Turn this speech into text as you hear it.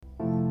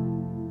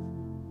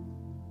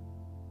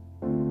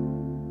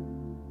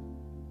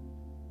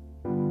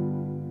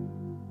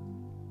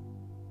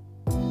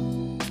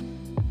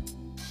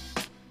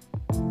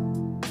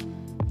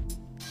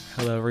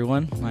Hello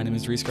everyone, my name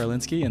is Reese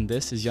Garlinski and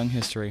this is Young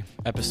History,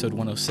 episode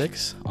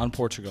 106 on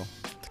Portugal.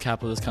 The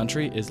capital of this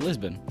country is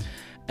Lisbon,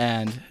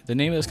 and the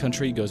name of this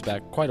country goes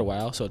back quite a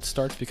while, so it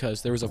starts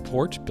because there was a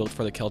port built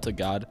for the Celtic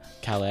god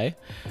Calais,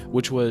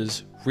 which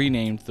was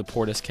renamed the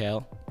Portus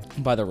Cale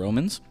by the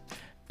Romans,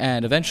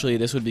 and eventually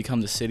this would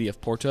become the city of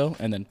Porto,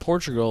 and then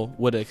Portugal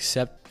would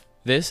accept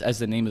this as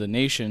the name of the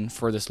nation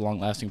for this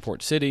long-lasting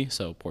port city,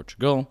 so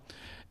Portugal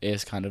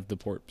is kind of the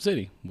port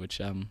city, which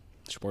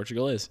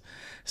Portugal is.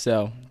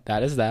 So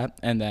that is that.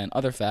 And then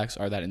other facts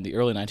are that in the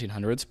early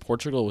 1900s,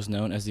 Portugal was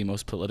known as the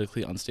most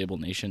politically unstable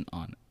nation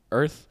on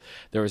earth.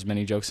 There was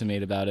many jokes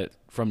made about it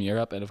from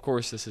Europe. And of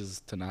course, this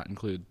is to not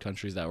include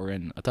countries that were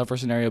in a tougher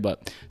scenario.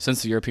 But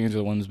since the Europeans were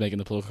the ones making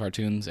the political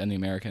cartoons and the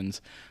Americans,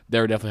 they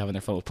were definitely having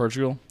their fun with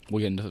Portugal. We'll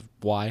get into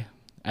why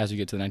as we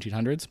get to the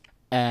 1900s.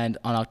 And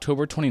on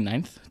October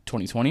 29th,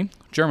 2020,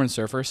 German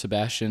surfer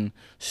Sebastian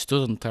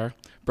Studenter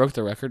broke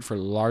the record for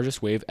the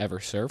largest wave ever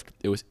surfed.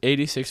 It was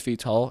 86 feet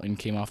tall and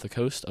came off the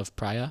coast of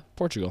Praia,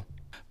 Portugal.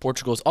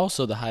 Portugal is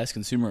also the highest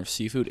consumer of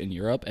seafood in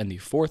Europe and the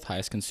fourth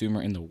highest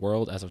consumer in the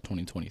world as of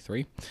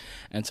 2023.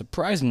 And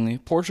surprisingly,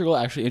 Portugal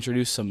actually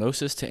introduced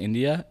samosas to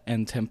India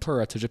and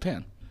tempura to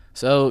Japan.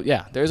 So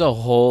yeah, there's a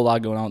whole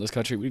lot going on in this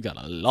country. We've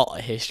got a lot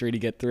of history to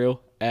get through,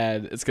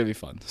 and it's going to be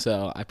fun.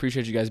 So I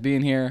appreciate you guys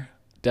being here.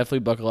 Definitely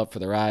buckle up for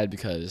the ride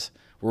because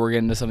we're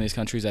getting to some of these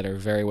countries that are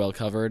very well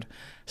covered.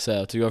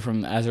 So to go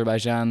from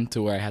Azerbaijan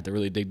to where I had to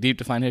really dig deep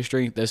to find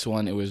history, this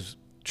one, it was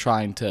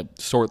trying to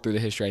sort through the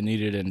history I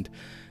needed and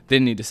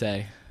didn't need to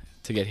say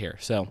to get here.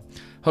 So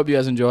hope you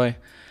guys enjoy.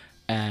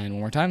 And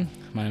one more time,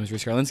 my name is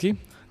Reese Garlinski.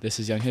 This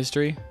is Young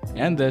History,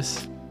 and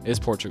this is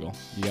Portugal.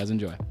 You guys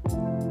enjoy.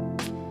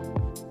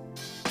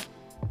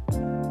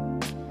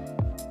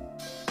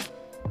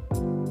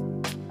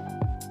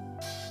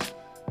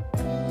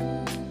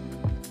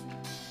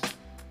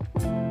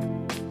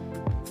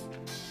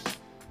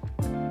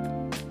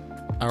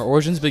 Our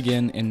origins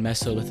begin in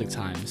Mesolithic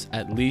times,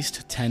 at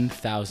least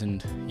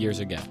 10,000 years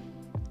ago.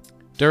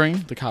 During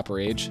the Copper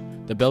Age,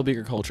 the bell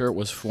beaker culture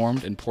was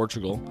formed in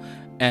Portugal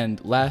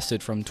and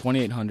lasted from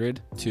 2800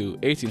 to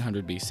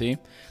 1800 BC.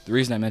 The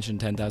reason I mentioned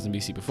 10,000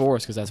 BC before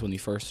is because that's when the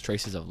first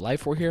traces of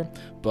life were here,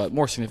 but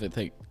more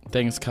significant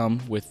things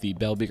come with the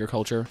bell beaker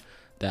culture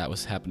that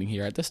was happening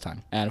here at this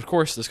time. And of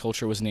course, this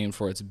culture was named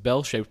for its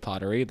bell-shaped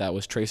pottery that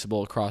was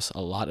traceable across a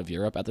lot of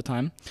Europe at the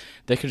time.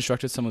 They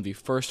constructed some of the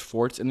first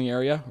forts in the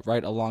area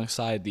right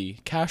alongside the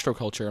Castro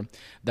culture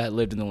that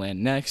lived in the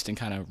land next and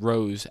kind of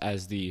rose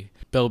as the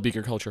bell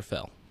beaker culture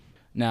fell.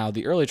 Now,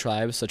 the early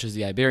tribes, such as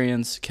the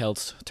Iberians,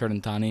 Celts,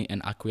 Turdentani,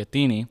 and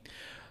Aquitani,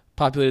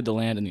 populated the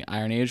land in the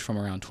Iron Age from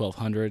around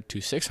 1200 to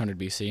 600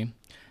 BC,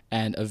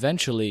 and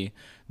eventually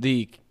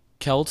the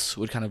Celts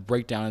would kind of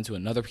break down into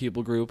another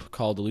people group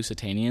called the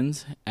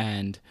Lusitanians,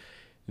 and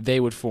they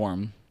would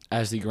form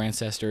as the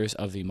ancestors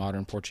of the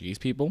modern Portuguese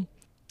people.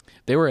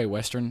 They were a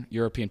Western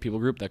European people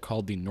group that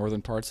called the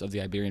northern parts of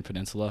the Iberian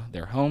Peninsula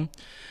their home,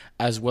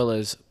 as well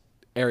as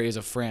areas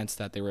of France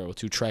that they were able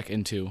to trek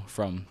into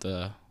from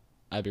the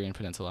Iberian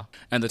Peninsula.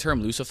 And the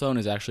term Lusophone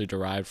is actually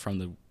derived from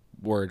the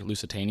word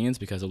Lusitanians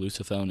because a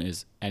Lusophone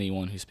is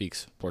anyone who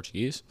speaks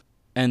Portuguese.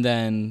 And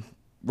then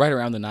right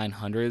around the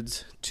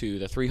 900s to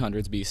the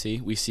 300s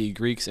BC, we see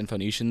Greeks and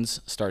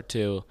Phoenicians start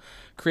to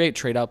create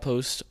trade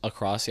outposts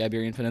across the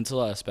Iberian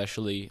Peninsula,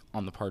 especially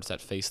on the parts that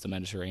face the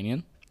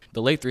Mediterranean.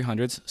 The late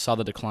 300s saw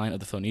the decline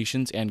of the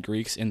Phoenicians and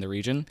Greeks in the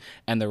region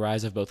and the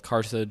rise of both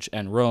Carthage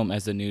and Rome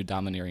as the new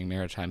domineering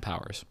maritime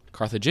powers.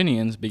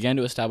 Carthaginians began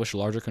to establish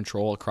larger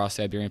control across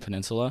the Iberian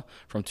Peninsula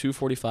from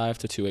 245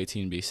 to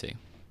 218 BC.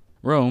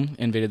 Rome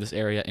invaded this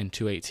area in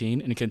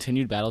 218 and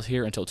continued battles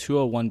here until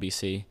 201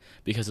 BC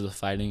because of the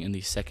fighting in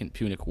the Second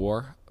Punic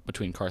War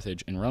between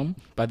Carthage and Rome.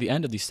 By the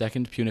end of the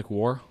Second Punic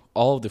War,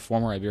 all of the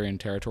former Iberian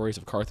territories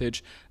of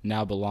Carthage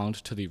now belonged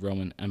to the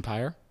Roman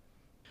Empire.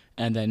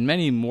 And then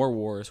many more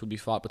wars would be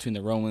fought between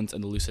the Romans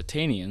and the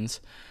Lusitanians,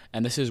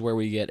 and this is where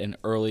we get an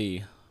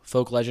early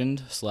folk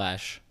legend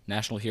 /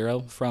 national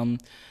hero from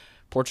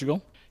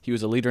Portugal. He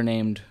was a leader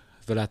named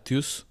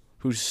Veratus,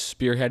 who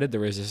spearheaded the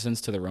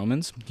resistance to the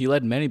Romans. He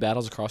led many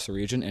battles across the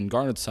region and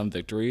garnered some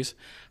victories.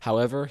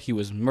 However, he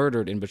was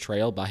murdered in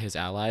betrayal by his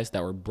allies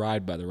that were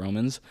bribed by the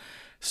Romans.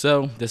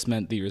 So this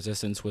meant the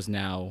resistance was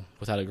now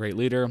without a great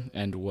leader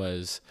and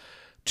was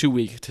too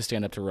weak to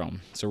stand up to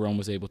Rome. So Rome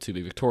was able to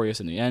be victorious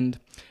in the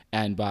end,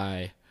 and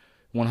by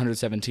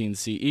 117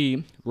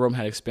 CE, Rome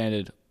had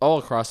expanded all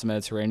across the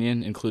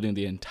Mediterranean, including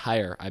the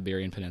entire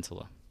Iberian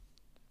Peninsula.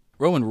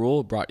 Roman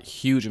rule brought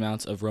huge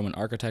amounts of Roman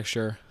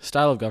architecture,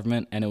 style of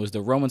government, and it was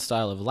the Roman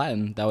style of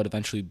Latin that would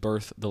eventually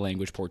birth the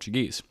language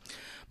Portuguese.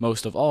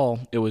 Most of all,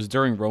 it was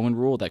during Roman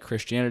rule that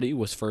Christianity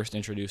was first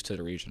introduced to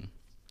the region.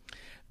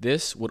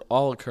 This would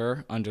all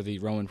occur under the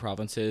Roman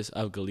provinces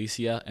of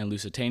Galicia and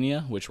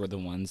Lusitania, which were the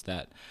ones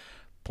that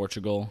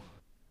Portugal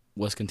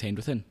was contained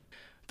within.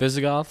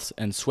 Visigoths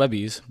and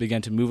Suebies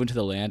began to move into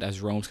the land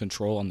as Rome's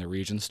control on the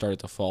region started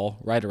to fall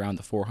right around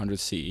the 400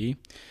 CE.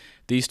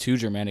 These two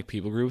Germanic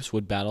people groups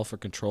would battle for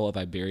control of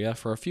Iberia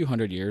for a few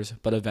hundred years,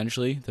 but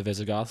eventually the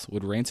Visigoths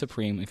would reign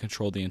supreme and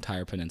control the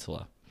entire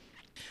peninsula.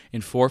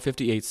 In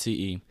 458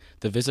 CE,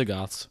 the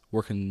Visigoths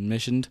were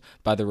commissioned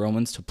by the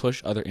Romans to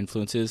push other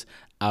influences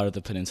out of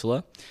the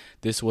peninsula.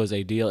 This was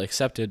a deal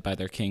accepted by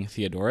their king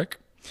Theodoric,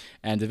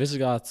 and the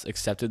Visigoths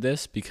accepted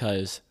this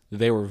because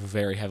they were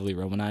very heavily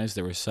Romanized.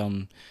 There were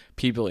some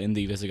people in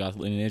the Visigoth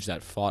lineage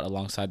that fought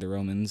alongside the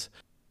Romans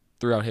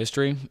throughout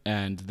history,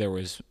 and there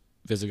was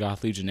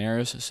Visigoth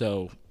legionnaires,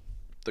 so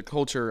the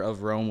culture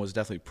of Rome was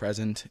definitely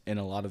present in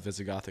a lot of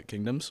Visigothic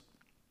kingdoms.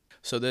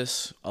 So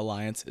this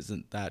alliance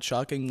isn't that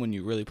shocking when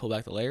you really pull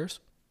back the layers.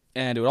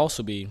 And it would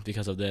also be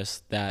because of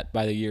this that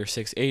by the year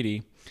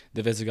 680,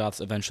 the Visigoths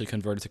eventually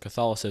converted to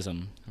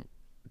Catholicism,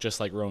 just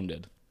like Rome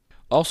did.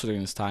 Also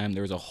during this time,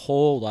 there was a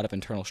whole lot of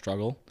internal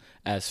struggle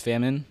as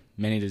famine,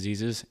 many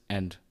diseases,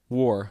 and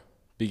war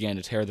began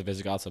to tear the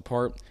Visigoths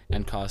apart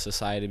and cause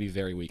society to be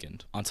very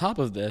weakened. On top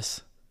of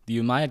this, the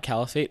Umayyad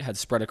Caliphate had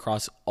spread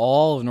across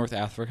all of North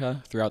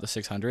Africa throughout the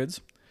 600s,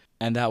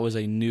 and that was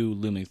a new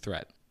looming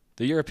threat.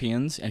 The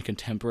Europeans and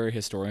contemporary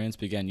historians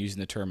began using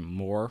the term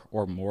Moor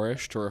or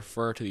Moorish to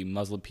refer to the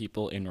Muslim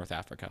people in North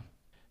Africa.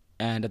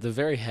 And at the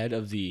very head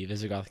of the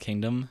Visigoth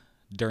kingdom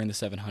during the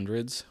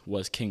 700s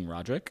was King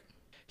Roderick.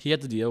 He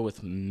had to deal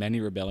with many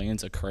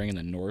rebellions occurring in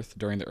the north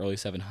during the early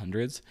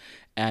 700s,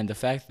 and the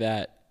fact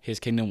that his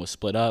kingdom was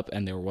split up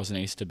and there wasn't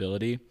any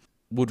stability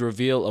would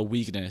reveal a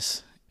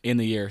weakness in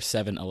the year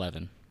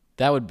 711.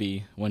 That would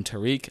be when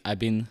Tariq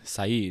ibn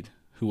Said,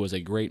 who was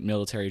a great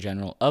military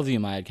general of the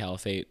Umayyad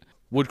Caliphate,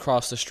 would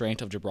cross the Strait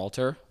of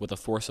Gibraltar with a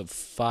force of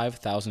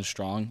 5,000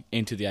 strong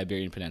into the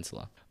Iberian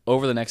Peninsula.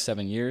 Over the next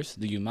 7 years,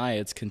 the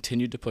Umayyads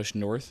continued to push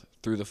north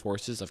through the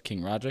forces of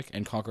King Roderick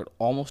and conquered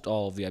almost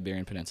all of the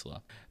Iberian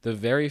Peninsula. The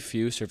very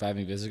few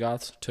surviving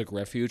Visigoths took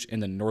refuge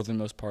in the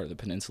northernmost part of the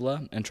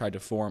peninsula and tried to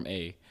form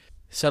a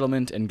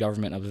settlement and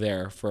government up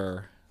there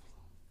for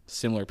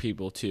similar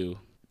people to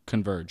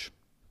converge.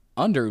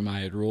 Under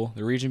Umayyad rule,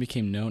 the region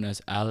became known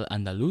as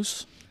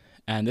Al-Andalus,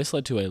 and this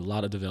led to a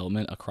lot of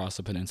development across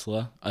the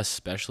peninsula,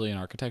 especially in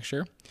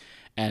architecture.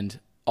 And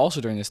also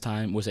during this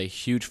time was a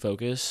huge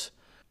focus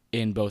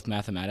in both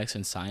mathematics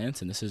and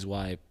science, and this is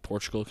why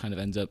Portugal kind of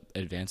ends up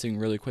advancing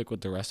really quick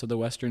with the rest of the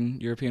Western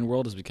European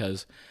world, is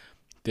because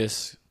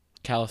this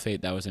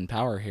caliphate that was in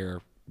power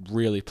here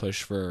really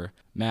pushed for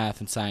math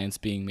and science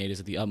being made as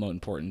of the utmost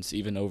importance,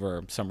 even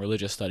over some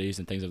religious studies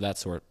and things of that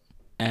sort.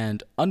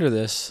 And under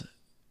this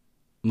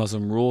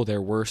Muslim rule,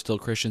 there were still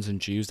Christians and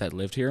Jews that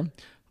lived here,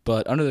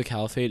 but under the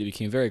caliphate, it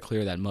became very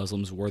clear that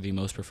Muslims were the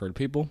most preferred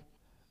people.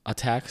 A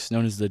tax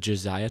known as the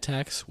jizya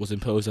tax was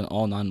imposed on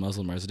all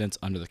non-Muslim residents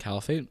under the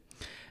caliphate,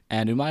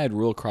 and Umayyad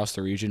rule across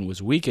the region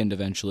was weakened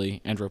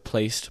eventually and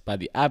replaced by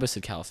the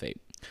Abbasid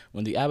Caliphate.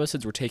 When the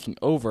Abbasids were taking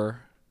over,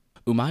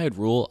 Umayyad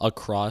rule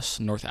across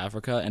North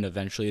Africa and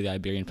eventually the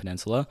Iberian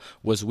Peninsula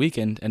was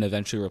weakened and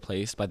eventually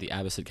replaced by the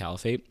Abbasid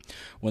Caliphate.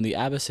 When the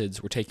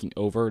Abbasids were taking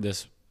over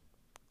this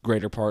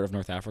greater part of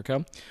North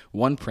Africa,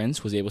 one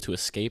prince was able to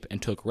escape and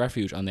took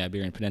refuge on the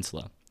Iberian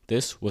Peninsula.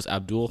 This was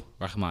Abdul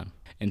Rahman.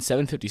 In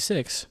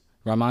 756,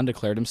 Rahman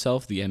declared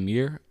himself the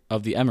emir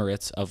of the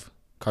Emirates of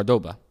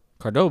Cordoba.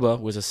 Cordoba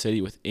was a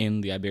city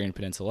within the Iberian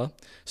Peninsula,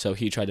 so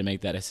he tried to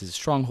make that as his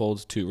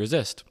stronghold to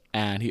resist.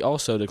 And he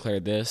also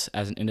declared this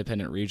as an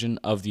independent region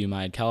of the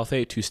Umayyad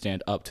Caliphate to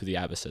stand up to the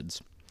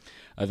Abbasids.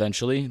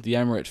 Eventually, the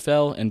emirate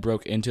fell and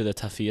broke into the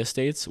Tafiya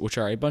states, which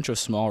are a bunch of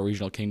small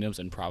regional kingdoms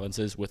and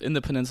provinces within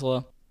the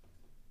peninsula,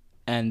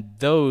 and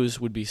those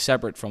would be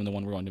separate from the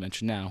one we're going to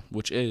mention now,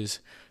 which is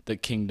the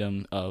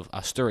Kingdom of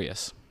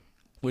Asturias,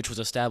 which was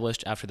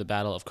established after the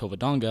Battle of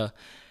Covadonga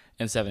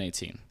in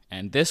 718.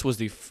 And this was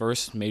the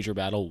first major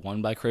battle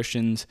won by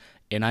Christians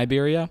in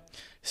Iberia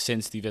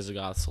since the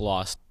Visigoths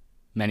lost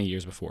many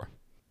years before.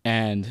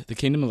 And the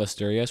Kingdom of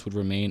Asturias would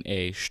remain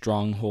a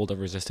stronghold of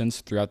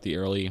resistance throughout the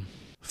early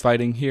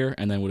fighting here,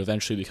 and then would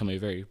eventually become a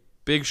very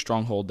big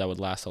stronghold that would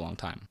last a long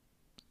time.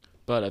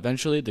 But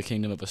eventually, the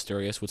Kingdom of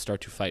Asturias would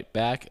start to fight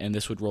back, and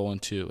this would roll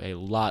into a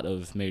lot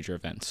of major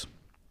events.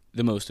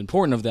 The most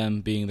important of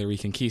them being the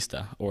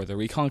Reconquista, or the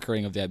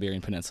reconquering of the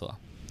Iberian Peninsula.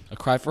 A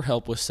cry for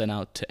help was sent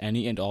out to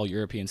any and all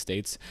European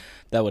states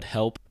that would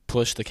help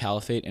push the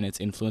Caliphate and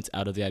its influence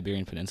out of the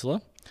Iberian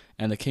Peninsula,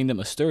 and the Kingdom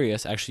of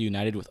Asturias actually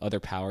united with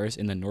other powers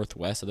in the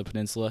northwest of the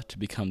peninsula to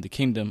become the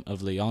Kingdom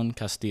of Leon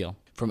Castile.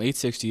 From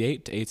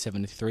 868 to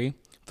 873,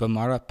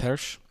 Vamara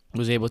Perche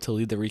was able to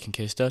lead the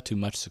Reconquista to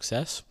much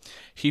success.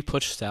 He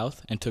pushed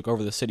south and took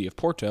over the city of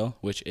Porto,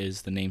 which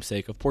is the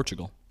namesake of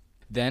Portugal.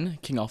 Then,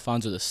 King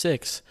Alfonso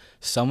VI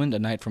summoned a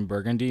knight from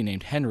Burgundy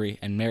named Henry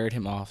and married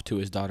him off to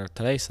his daughter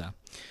Teresa.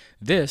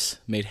 This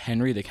made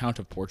Henry the Count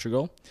of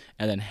Portugal,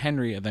 and then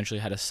Henry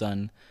eventually had a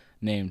son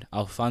named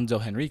Alfonso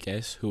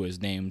Henriques, who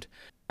was named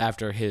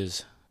after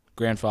his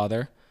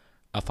grandfather,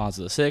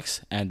 Alfonso VI,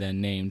 and then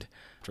named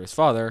after his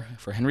father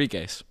for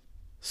Henriques.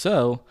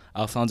 So,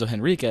 Alfonso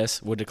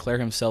Henriques would declare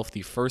himself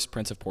the first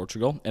prince of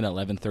Portugal in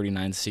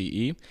 1139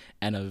 CE,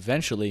 and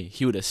eventually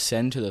he would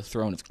ascend to the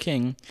throne of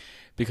king,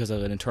 because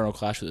of an internal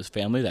clash with his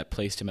family that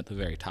placed him at the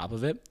very top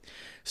of it.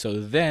 So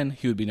then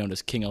he would be known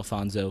as King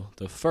Alfonso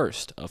I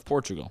of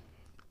Portugal.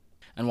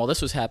 And while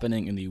this was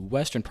happening in the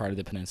western part of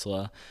the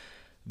peninsula,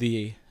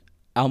 the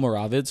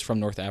Almoravids from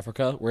North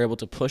Africa were able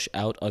to push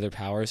out other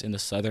powers in the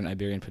southern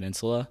Iberian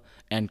Peninsula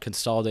and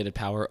consolidated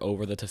power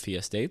over the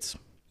Tafia states.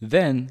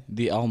 Then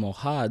the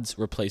Almohads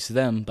replaced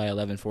them by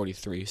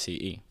 1143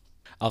 CE.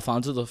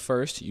 Alfonso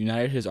I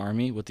united his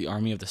army with the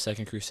army of the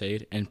Second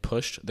Crusade and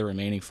pushed the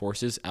remaining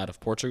forces out of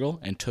Portugal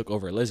and took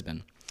over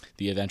Lisbon,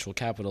 the eventual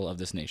capital of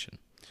this nation.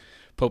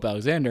 Pope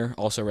Alexander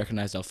also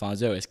recognized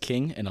Alfonso as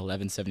king in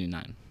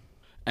 1179.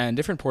 And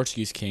different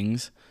Portuguese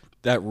kings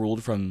that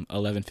ruled from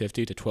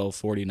 1150 to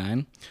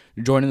 1249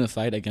 joined in the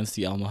fight against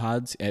the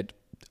Almohads and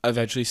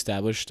eventually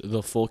established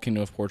the full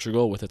Kingdom of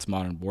Portugal with its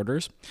modern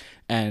borders.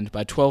 And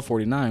by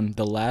 1249,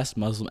 the last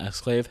Muslim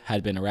exclave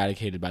had been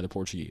eradicated by the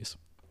Portuguese.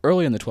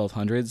 Early in the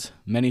 1200s,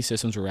 many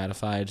systems were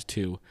ratified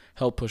to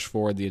help push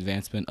forward the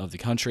advancement of the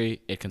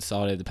country. It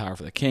consolidated the power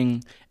for the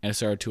king, and it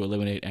started to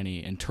eliminate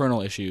any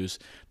internal issues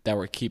that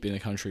were keeping the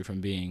country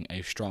from being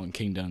a strong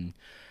kingdom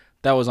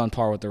that was on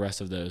par with the rest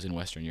of those in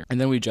Western Europe.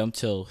 And then we jump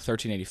till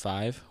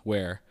 1385,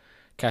 where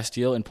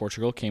Castile and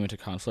Portugal came into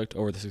conflict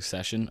over the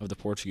succession of the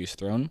Portuguese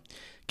throne.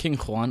 King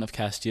Juan of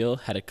Castile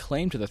had a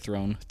claim to the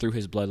throne through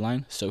his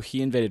bloodline, so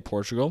he invaded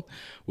Portugal,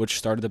 which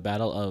started the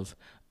Battle of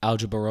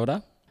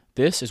Aljubarrota.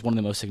 This is one of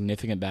the most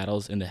significant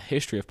battles in the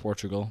history of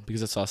Portugal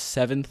because it saw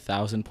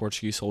 7,000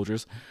 Portuguese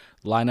soldiers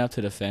line up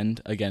to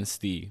defend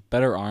against the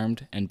better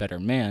armed and better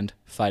manned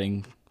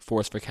fighting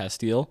force for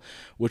Castile,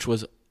 which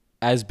was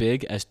as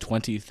big as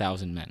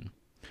 20,000 men.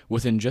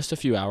 Within just a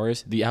few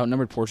hours, the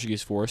outnumbered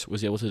Portuguese force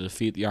was able to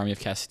defeat the army of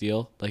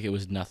Castile like it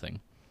was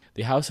nothing.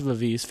 The House of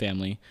Aviz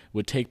family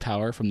would take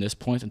power from this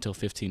point until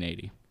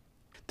 1580.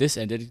 This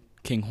ended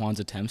King Juan's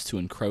attempts to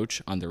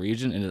encroach on the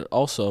region, and it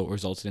also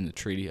resulted in the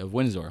Treaty of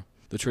Windsor.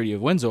 The Treaty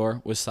of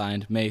Windsor was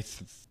signed May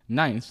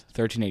 9th,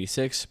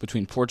 1386,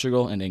 between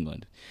Portugal and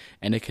England,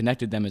 and it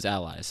connected them as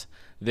allies.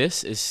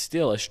 This is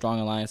still a strong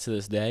alliance to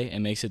this day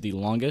and makes it the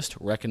longest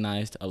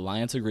recognized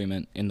alliance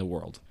agreement in the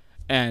world.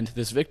 And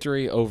this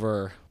victory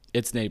over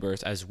its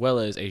neighbors, as well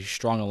as a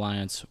strong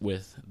alliance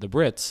with the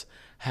Brits,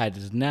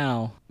 had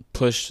now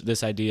pushed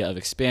this idea of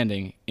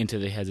expanding into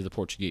the heads of the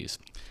Portuguese.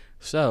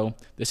 So,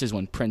 this is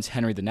when Prince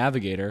Henry the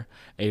Navigator,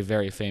 a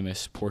very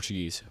famous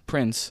Portuguese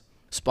prince,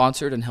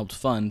 sponsored and helped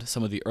fund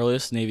some of the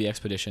earliest Navy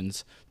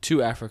expeditions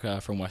to Africa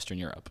from Western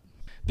Europe.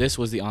 This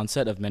was the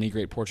onset of many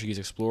great Portuguese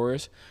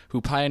explorers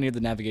who pioneered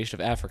the navigation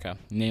of Africa,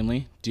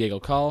 namely Diego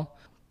Cal,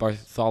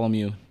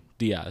 Bartholomew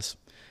Diaz.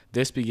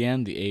 This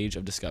began the Age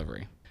of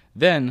Discovery.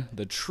 Then,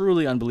 the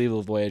truly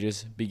unbelievable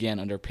voyages began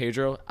under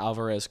Pedro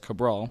Alvarez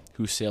Cabral,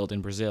 who sailed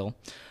in Brazil.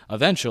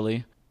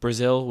 Eventually,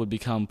 Brazil would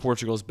become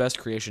Portugal's best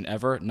creation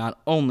ever,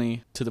 not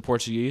only to the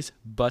Portuguese,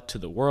 but to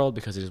the world,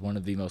 because it is one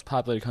of the most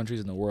populated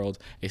countries in the world,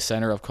 a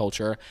center of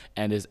culture,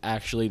 and is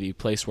actually the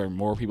place where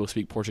more people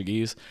speak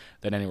Portuguese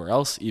than anywhere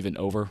else, even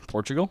over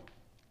Portugal.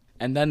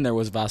 And then there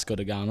was Vasco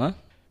da Gama,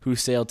 who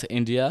sailed to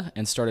India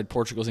and started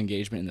Portugal's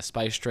engagement in the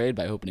spice trade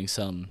by opening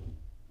some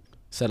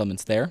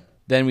settlements there.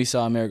 Then we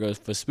saw Amerigo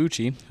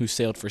Vespucci, who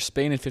sailed for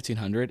Spain in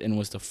 1500 and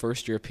was the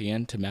first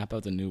European to map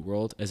out the New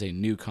World as a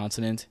new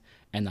continent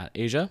and not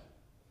Asia.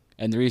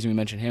 And the reason we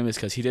mention him is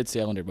because he did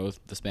sail under both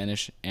the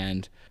Spanish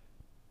and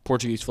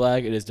Portuguese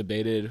flag. It is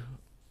debated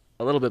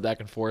a little bit back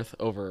and forth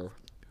over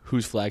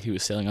whose flag he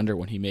was sailing under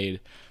when he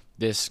made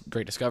this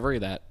great discovery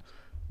that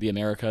the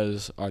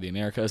Americas are the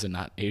Americas and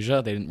not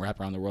Asia. They didn't wrap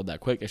around the world that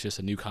quick. It's just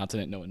a new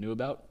continent no one knew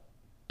about.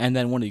 And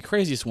then one of the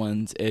craziest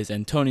ones is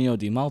Antonio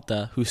de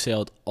Malta, who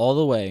sailed all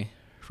the way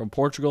from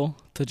Portugal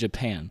to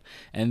Japan.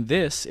 And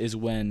this is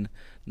when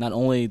not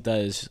only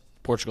does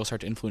Portugal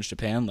start to influence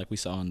Japan, like we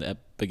saw in the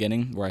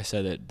beginning, where I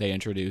said that they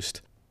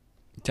introduced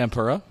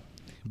tempura,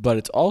 but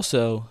it's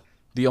also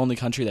the only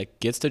country that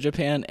gets to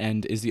Japan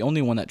and is the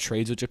only one that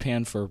trades with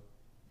Japan for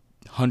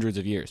hundreds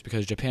of years,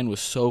 because Japan was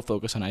so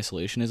focused on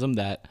isolationism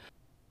that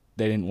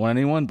they didn't want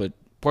anyone, but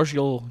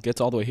Portugal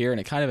gets all the way here, and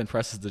it kind of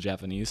impresses the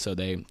Japanese, so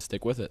they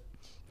stick with it.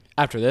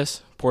 After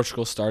this,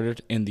 Portugal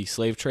started in the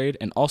slave trade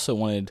and also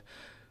wanted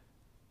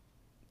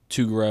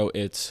to grow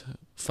its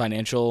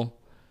financial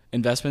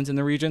investments in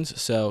the regions,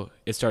 so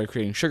it started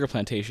creating sugar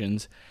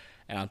plantations,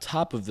 and on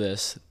top of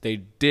this, they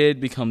did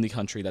become the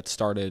country that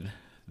started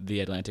the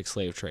Atlantic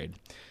slave trade.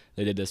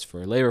 They did this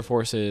for labor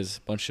forces,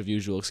 a bunch of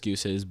usual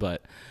excuses,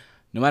 but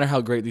no matter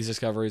how great these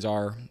discoveries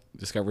are,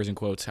 discoveries in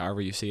quotes,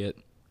 however you see it,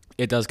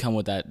 it does come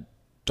with that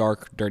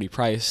dark, dirty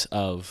price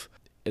of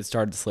it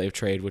started the slave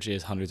trade, which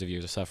is hundreds of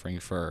years of suffering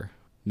for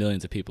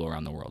millions of people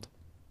around the world.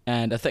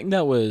 And a thing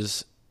that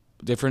was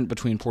different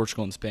between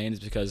Portugal and Spain is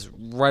because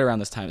right around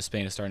this time,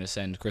 Spain is starting to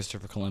send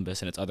Christopher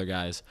Columbus and its other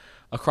guys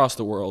across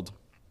the world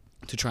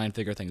to try and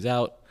figure things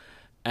out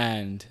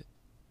and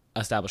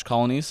establish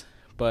colonies.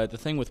 But the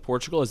thing with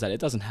Portugal is that it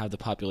doesn't have the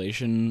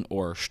population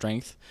or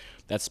strength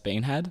that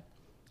Spain had.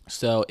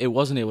 So it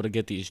wasn't able to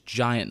get these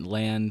giant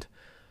land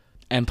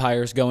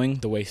empires going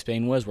the way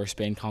Spain was, where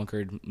Spain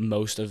conquered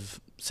most of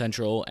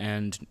Central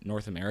and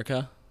North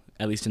America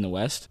at least in the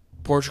West.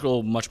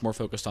 Portugal much more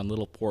focused on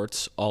little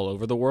ports all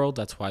over the world.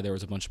 That's why there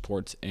was a bunch of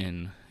ports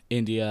in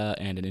India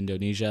and in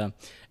Indonesia,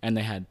 and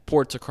they had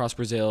ports across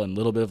Brazil and a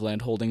little bit of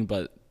land holding,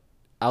 but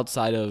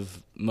outside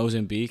of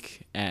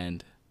Mozambique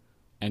and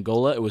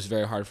Angola, it was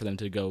very hard for them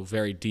to go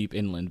very deep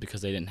inland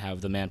because they didn't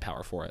have the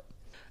manpower for it.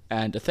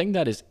 And the thing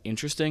that is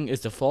interesting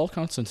is the fall of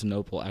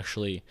Constantinople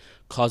actually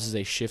causes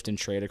a shift in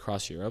trade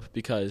across Europe,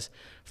 because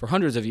for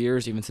hundreds of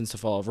years, even since the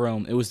fall of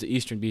Rome, it was the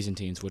Eastern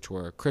Byzantines, which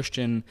were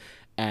Christian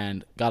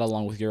and got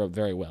along with Europe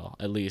very well,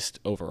 at least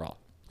overall.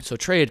 So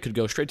trade could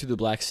go straight through the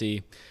Black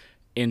Sea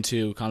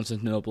into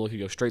Constantinople. It could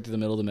go straight through the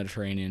middle of the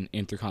Mediterranean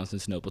in through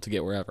Constantinople to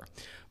get wherever.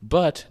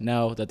 But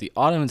now that the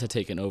Ottomans had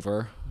taken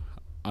over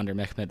under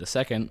Mehmed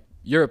II,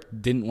 Europe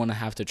didn't want to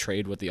have to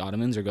trade with the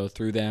Ottomans or go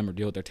through them or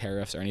deal with their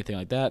tariffs or anything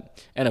like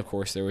that. And of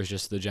course, there was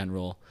just the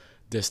general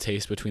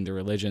distaste between the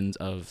religions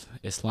of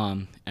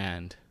Islam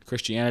and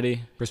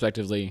Christianity,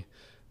 respectively,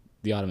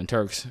 the Ottoman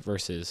Turks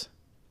versus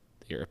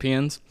the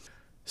Europeans.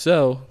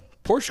 So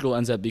Portugal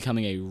ends up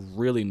becoming a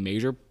really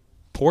major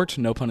port,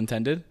 no pun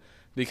intended,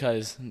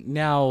 because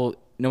now,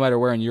 no matter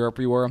where in Europe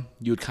you were,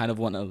 you would kind of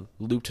want to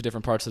loop to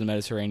different parts of the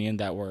Mediterranean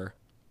that were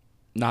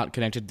not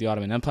connected to the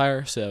Ottoman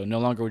Empire. So no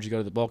longer would you go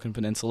to the Balkan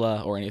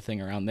Peninsula or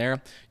anything around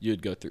there.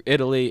 You'd go through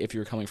Italy. If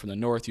you were coming from the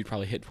north, you'd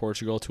probably hit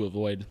Portugal to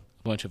avoid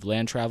a bunch of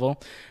land travel.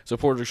 So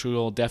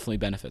Portugal definitely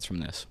benefits from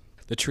this.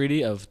 The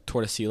Treaty of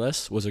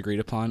Tordesillas was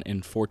agreed upon in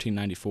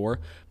 1494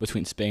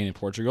 between Spain and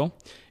Portugal.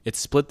 It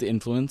split the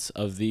influence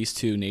of these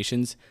two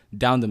nations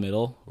down the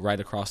middle, right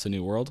across the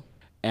New World.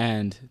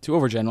 And to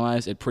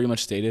overgeneralize, it pretty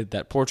much stated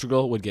that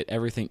Portugal would get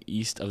everything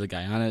east of the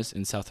Guyanas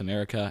in South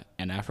America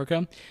and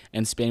Africa,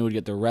 and Spain would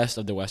get the rest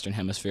of the Western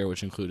Hemisphere,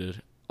 which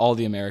included all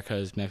the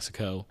Americas,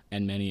 Mexico,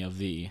 and many of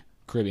the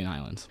Caribbean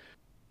islands.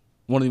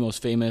 One of the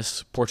most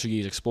famous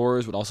Portuguese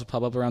explorers would also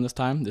pop up around this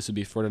time. This would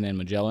be Ferdinand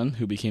Magellan,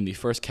 who became the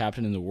first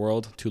captain in the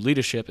world to lead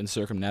a ship in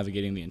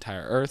circumnavigating the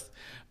entire Earth.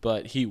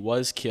 But he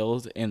was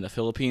killed in the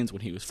Philippines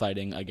when he was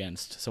fighting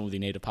against some of the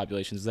native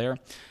populations there.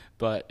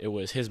 But it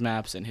was his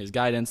maps and his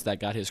guidance that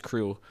got his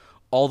crew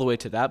all the way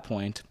to that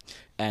point,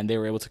 and they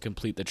were able to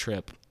complete the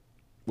trip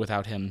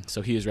without him.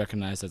 So he is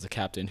recognized as a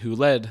captain who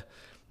led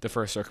the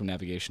first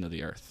circumnavigation of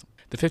the Earth.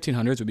 The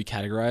 1500s would be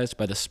categorized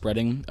by the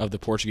spreading of the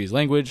Portuguese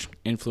language,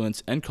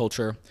 influence, and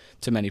culture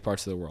to many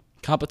parts of the world.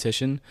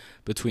 Competition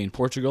between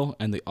Portugal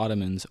and the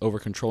Ottomans over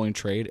controlling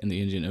trade in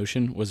the Indian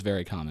Ocean was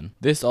very common.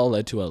 This all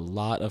led to a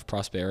lot of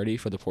prosperity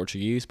for the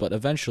Portuguese, but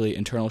eventually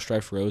internal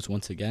strife rose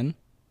once again,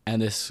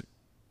 and this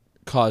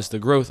caused the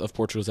growth of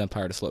Portugal's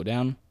empire to slow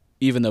down,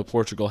 even though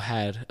Portugal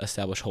had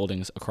established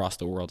holdings across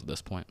the world at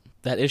this point.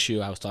 That issue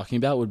I was talking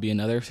about would be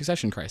another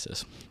succession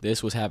crisis.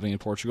 This was happening in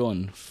Portugal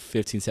in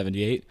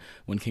 1578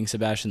 when King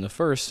Sebastian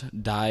I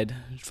died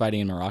fighting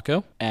in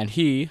Morocco, and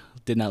he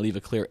did not leave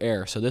a clear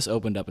heir, so this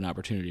opened up an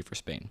opportunity for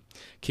Spain.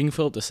 King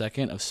Philip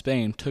II of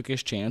Spain took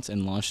his chance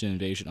and launched an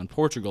invasion on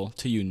Portugal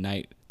to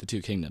unite the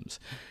two kingdoms.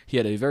 He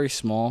had a very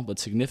small but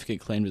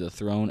significant claim to the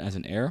throne as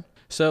an heir,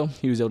 so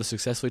he was able to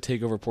successfully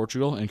take over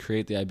Portugal and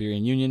create the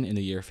Iberian Union in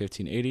the year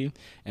 1580,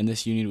 and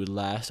this union would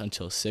last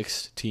until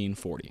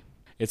 1640.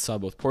 It saw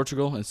both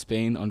Portugal and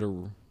Spain under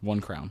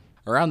one crown.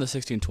 Around the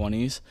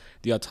 1620s,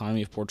 the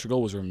autonomy of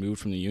Portugal was removed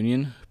from the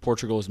Union.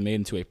 Portugal was made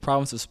into a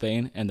province of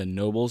Spain, and the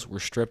nobles were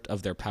stripped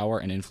of their power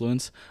and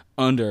influence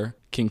under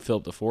King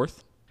Philip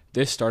IV.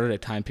 This started a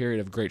time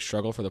period of great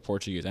struggle for the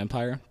Portuguese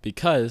Empire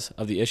because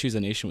of the issues the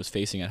nation was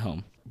facing at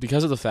home.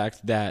 Because of the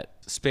fact that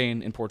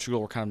Spain and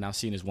Portugal were kind of now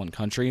seen as one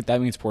country,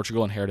 that means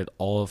Portugal inherited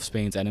all of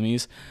Spain's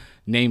enemies,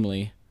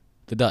 namely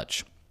the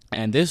Dutch.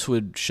 And this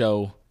would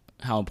show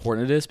how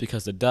important it is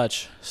because the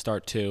Dutch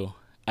start to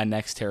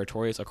annex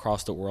territories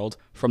across the world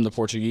from the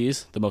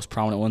Portuguese. The most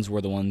prominent ones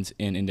were the ones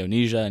in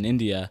Indonesia and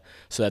India,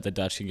 so that the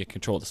Dutch could get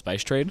control of the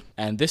spice trade.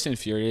 And this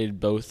infuriated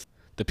both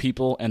the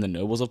people and the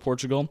nobles of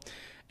Portugal,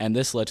 and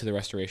this led to the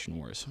Restoration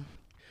Wars.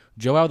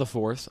 João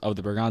IV of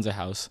the Braganza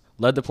House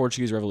led the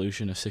Portuguese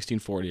Revolution of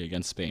 1640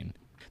 against Spain.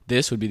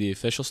 This would be the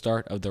official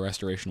start of the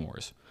Restoration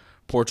Wars.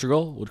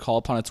 Portugal would call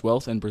upon its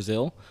wealth in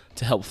Brazil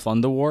to help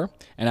fund the war,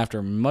 and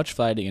after much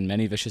fighting and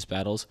many vicious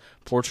battles,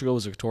 Portugal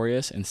was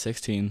victorious in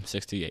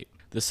 1668.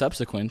 The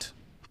subsequent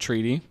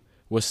treaty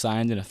was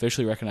signed and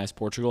officially recognized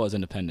Portugal as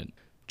independent.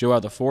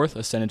 João IV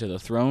ascended to the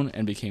throne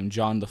and became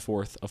John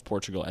IV of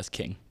Portugal as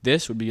king.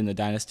 This would begin the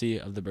dynasty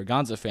of the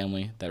Braganza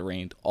family that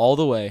reigned all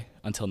the way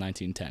until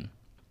 1910.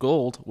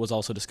 Gold was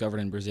also discovered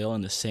in Brazil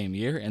in the same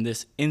year, and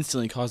this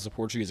instantly caused the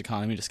Portuguese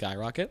economy to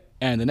skyrocket.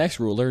 And the next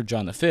ruler,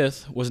 John V,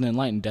 was an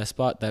enlightened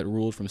despot that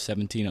ruled from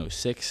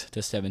 1706 to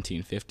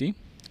 1750.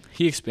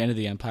 He expanded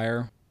the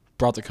empire,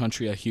 brought the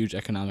country a huge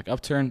economic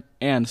upturn,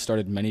 and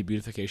started many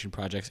beautification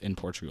projects in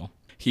Portugal.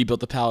 He built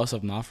the Palace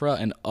of Mafra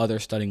and other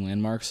stunning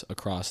landmarks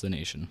across the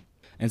nation.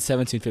 In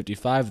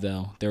 1755,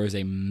 though, there was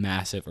a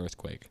massive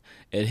earthquake.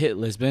 It hit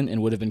Lisbon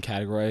and would have been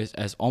categorized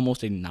as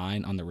almost a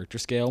 9 on the Richter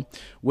scale,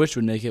 which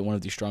would make it one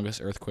of the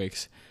strongest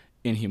earthquakes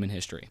in human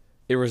history.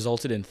 It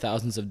resulted in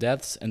thousands of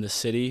deaths and the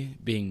city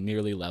being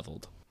nearly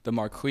leveled. The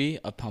Marquis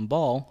of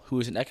Pombal, who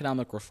was an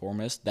economic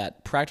reformist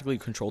that practically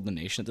controlled the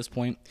nation at this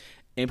point,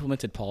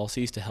 implemented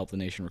policies to help the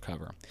nation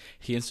recover.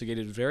 He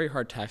instigated very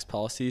hard tax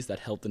policies that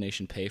helped the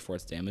nation pay for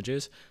its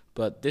damages,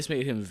 but this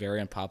made him very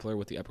unpopular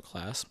with the upper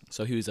class,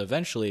 so he was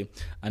eventually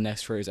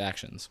annexed for his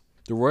actions.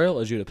 The Royal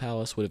Ajuda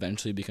Palace would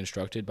eventually be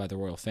constructed by the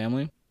royal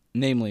family,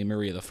 namely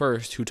Maria I,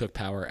 who took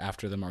power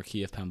after the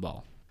Marquis of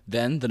Pombal.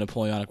 Then the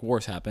Napoleonic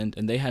Wars happened,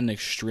 and they had an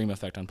extreme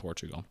effect on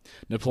Portugal.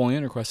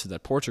 Napoleon requested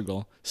that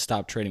Portugal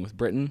stop trading with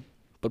Britain,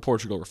 but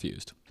Portugal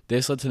refused.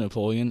 This led to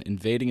Napoleon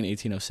invading in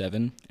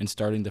 1807 and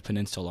starting the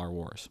Peninsular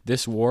Wars.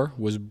 This war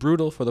was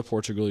brutal for the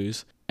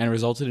Portuguese and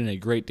resulted in a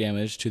great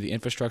damage to the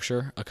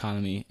infrastructure,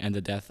 economy, and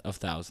the death of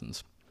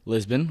thousands.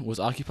 Lisbon was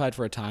occupied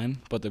for a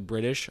time, but the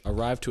British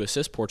arrived to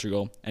assist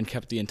Portugal and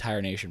kept the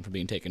entire nation from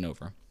being taken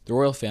over. The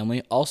royal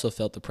family also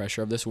felt the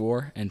pressure of this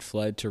war and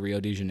fled to Rio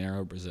de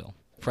Janeiro, Brazil.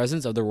 The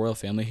presence of the royal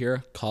family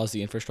here caused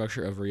the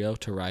infrastructure of Rio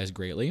to rise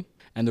greatly,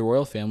 and the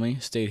royal family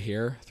stayed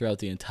here throughout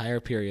the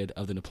entire period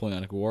of the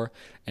Napoleonic War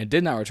and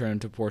did not return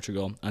to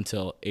Portugal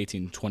until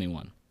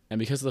 1821. And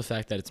because of the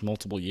fact that it's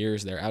multiple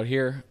years they're out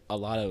here, a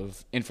lot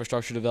of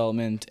infrastructure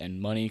development and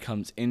money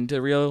comes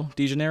into Rio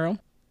de Janeiro,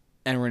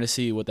 and we're going to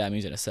see what that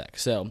means in a sec.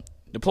 So,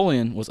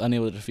 Napoleon was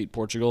unable to defeat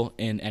Portugal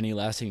in any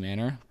lasting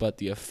manner, but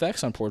the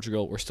effects on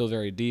Portugal were still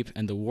very deep,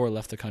 and the war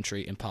left the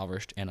country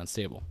impoverished and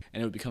unstable.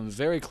 And it would become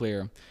very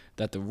clear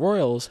that the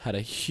royals had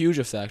a huge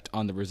effect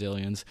on the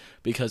Brazilians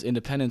because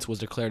independence was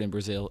declared in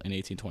Brazil in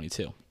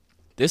 1822.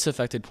 This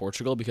affected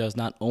Portugal because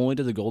not only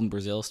did the gold in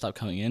Brazil stop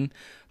coming in,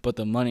 but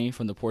the money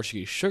from the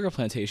Portuguese sugar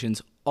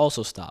plantations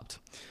also stopped.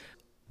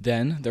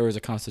 Then there was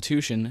a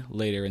constitution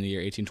later in the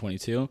year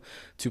 1822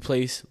 to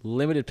place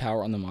limited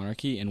power on the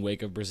monarchy in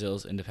wake of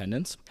Brazil's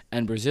independence,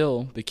 and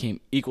Brazil became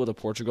equal to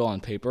Portugal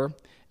on paper,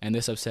 and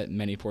this upset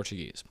many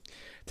Portuguese.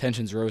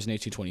 Tensions rose in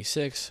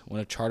 1826 when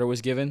a charter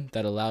was given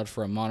that allowed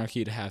for a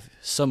monarchy to have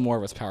some more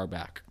of its power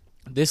back.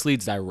 This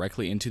leads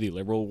directly into the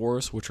Liberal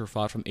Wars, which were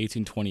fought from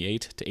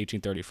 1828 to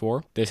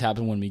 1834. This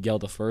happened when Miguel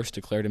I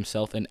declared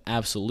himself an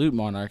absolute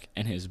monarch,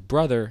 and his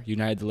brother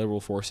united the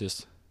liberal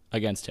forces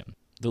against him.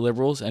 The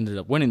Liberals ended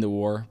up winning the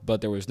war,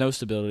 but there was no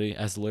stability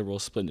as the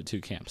Liberals split into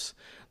two camps,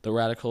 the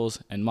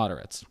Radicals and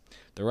Moderates.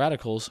 The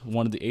Radicals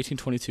wanted the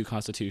 1822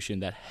 Constitution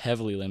that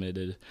heavily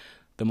limited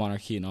the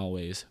monarchy in all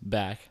ways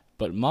back,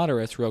 but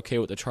Moderates were okay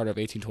with the Charter of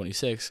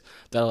 1826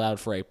 that allowed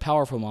for a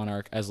powerful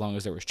monarch as long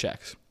as there was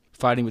checks.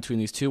 Fighting between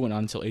these two went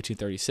on until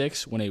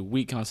 1836 when a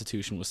weak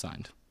constitution was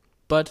signed.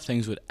 But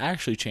things would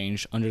actually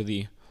change under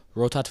the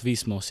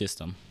rotativismo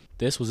system.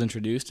 This was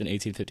introduced in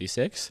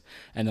 1856,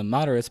 and the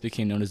moderates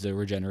became known as the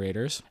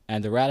regenerators,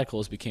 and the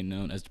radicals became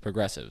known as the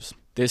progressives.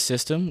 This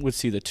system would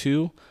see the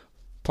two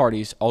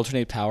parties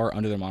alternate power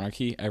under the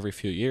monarchy every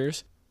few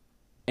years,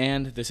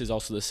 and this is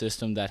also the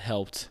system that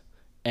helped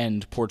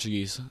end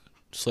Portuguese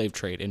slave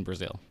trade in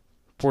Brazil.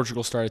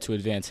 Portugal started to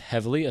advance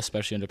heavily,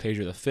 especially under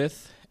Pedro V.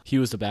 He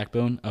was the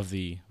backbone of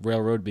the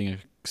railroad being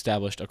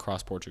established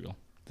across Portugal.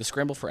 The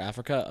scramble for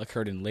Africa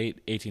occurred in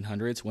late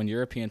 1800s when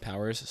European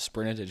powers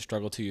sprinted and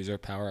struggled to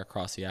usurp power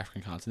across the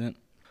African continent.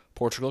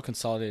 Portugal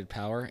consolidated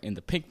power in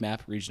the Pink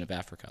Map region of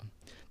Africa.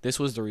 This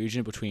was the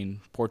region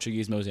between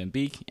Portuguese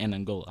Mozambique and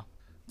Angola.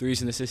 The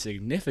reason this is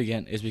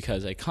significant is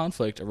because a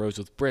conflict arose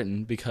with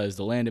Britain because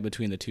the land in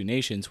between the two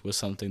nations was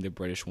something the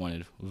British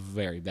wanted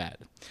very bad.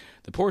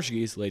 The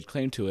Portuguese laid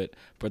claim to it,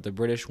 but the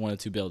British wanted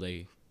to build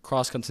a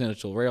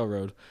cross-continental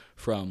railroad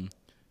from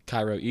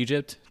Cairo,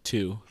 Egypt,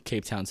 to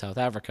Cape Town, South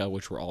Africa,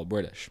 which were all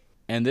British.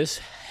 And this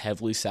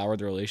heavily soured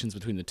the relations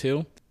between the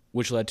two,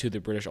 which led to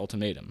the British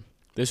ultimatum.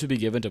 This would be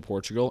given to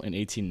Portugal in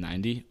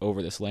 1890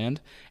 over this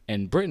land,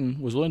 and Britain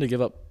was willing to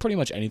give up pretty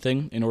much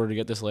anything in order to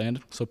get this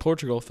land, so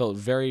Portugal felt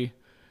very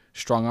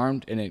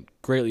strong-armed, and it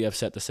greatly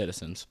upset the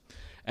citizens.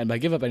 And by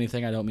give up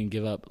anything, I don't mean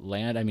give up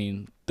land. I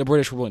mean the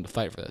British were willing to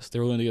fight for this. They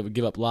were willing to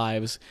give up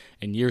lives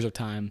and years of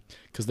time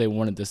because they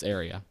wanted this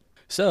area.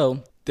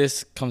 So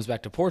this comes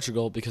back to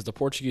Portugal because the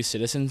Portuguese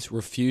citizens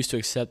refused to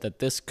accept that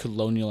this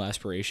colonial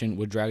aspiration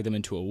would drag them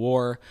into a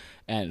war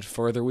and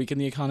further weaken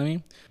the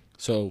economy.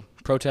 So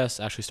protests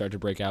actually started to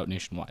break out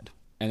nationwide.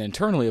 And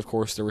internally, of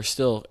course, there were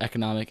still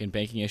economic and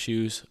banking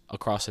issues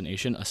across the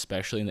nation,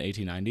 especially in the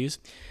 1890s.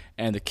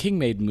 And the king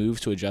made moves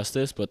to adjust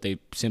this, but they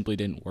simply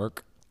didn't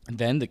work.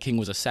 Then the king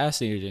was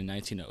assassinated in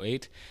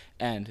 1908,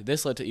 and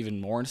this led to even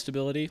more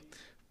instability.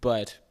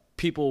 But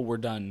people were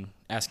done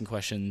asking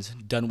questions,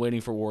 done waiting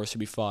for wars to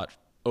be fought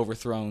over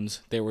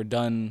thrones. They were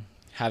done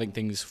having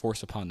things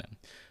forced upon them.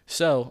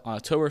 So, on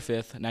October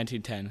 5th,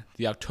 1910,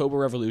 the October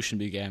Revolution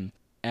began,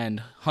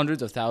 and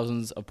hundreds of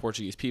thousands of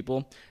Portuguese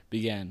people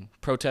began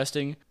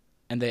protesting,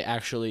 and they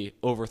actually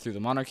overthrew the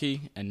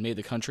monarchy and made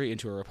the country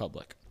into a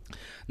republic.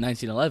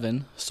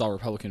 1911 saw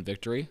Republican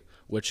victory,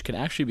 which can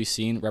actually be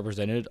seen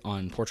represented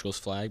on Portugal's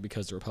flag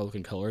because the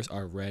Republican colors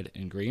are red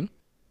and green.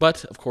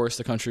 But, of course,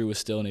 the country was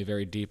still in a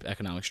very deep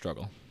economic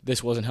struggle.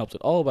 This wasn't helped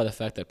at all by the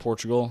fact that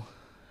Portugal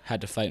had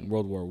to fight in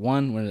World War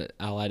I when it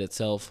allied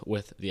itself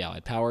with the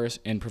Allied powers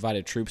and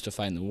provided troops to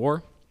fight in the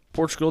war.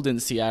 Portugal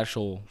didn't see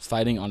actual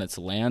fighting on its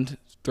land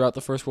throughout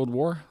the First World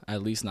War,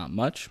 at least not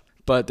much,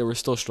 but there were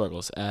still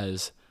struggles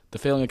as the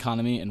failing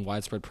economy and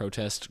widespread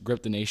protests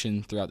gripped the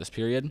nation throughout this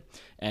period,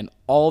 and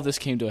all of this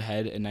came to a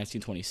head in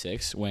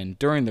 1926 when,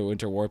 during the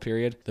Winter War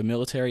period, the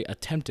military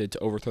attempted to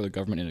overthrow the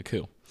government in a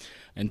coup.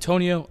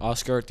 Antonio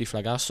Oscar de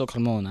Fragasso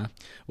Carmona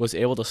was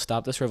able to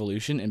stop this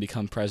revolution and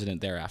become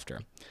president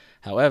thereafter.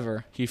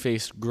 However, he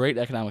faced great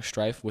economic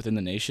strife within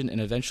the nation and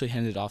eventually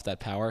handed off that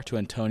power to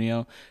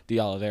Antonio de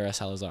Oliveira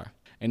Salazar.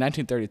 In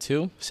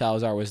 1932,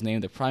 Salazar was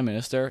named the prime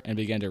minister and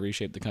began to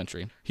reshape the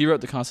country. He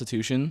wrote the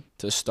constitution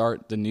to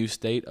start the new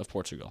state of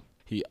Portugal.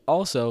 He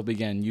also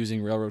began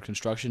using railroad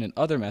construction and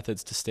other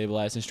methods to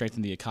stabilize and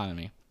strengthen the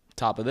economy.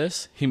 Top of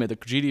this, he made the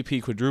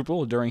GDP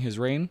quadruple during his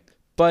reign,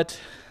 but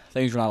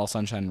things were not all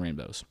sunshine and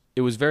rainbows.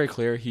 It was very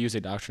clear he used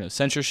a doctrine of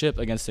censorship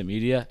against the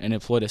media and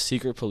employed a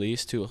secret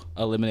police to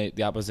eliminate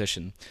the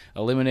opposition.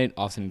 Eliminate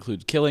often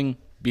includes killing,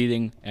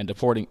 beating, and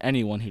deporting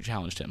anyone who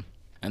challenged him.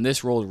 And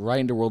this rolled right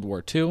into World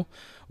War II,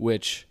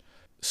 which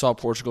saw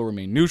Portugal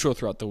remain neutral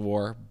throughout the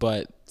war,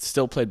 but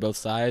still played both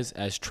sides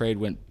as trade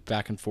went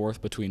back and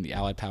forth between the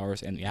Allied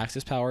powers and the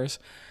Axis powers.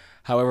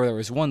 However, there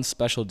was one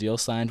special deal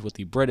signed with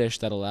the British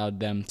that allowed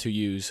them to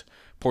use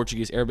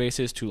Portuguese air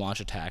bases to launch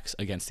attacks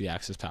against the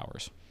Axis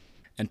powers.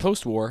 And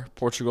post-war,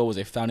 Portugal was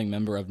a founding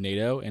member of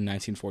NATO in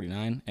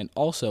 1949 and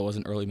also was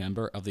an early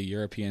member of the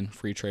European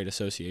Free Trade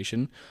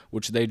Association,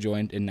 which they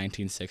joined in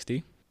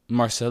 1960.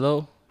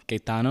 Marcelo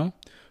Caetano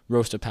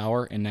rose to power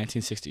in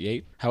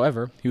 1968.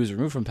 However, he was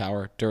removed from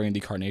power during the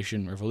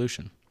Carnation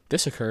Revolution.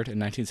 This occurred in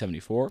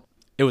 1974.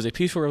 It was a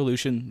peaceful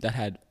revolution that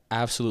had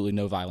absolutely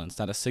no violence,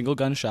 not a single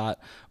gunshot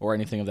or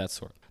anything of that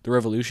sort. The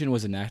revolution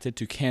was enacted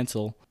to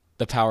cancel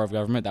the power of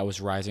government that was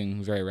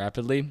rising very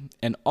rapidly,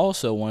 and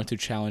also wanted to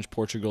challenge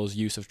Portugal's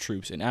use of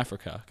troops in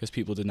Africa, because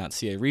people did not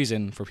see a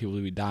reason for people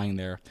to be dying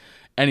there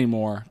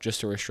anymore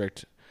just to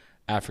restrict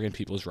African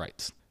people's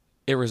rights.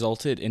 It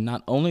resulted in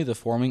not only the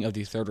forming of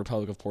the Third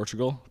Republic of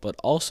Portugal, but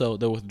also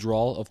the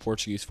withdrawal of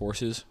Portuguese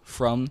forces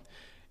from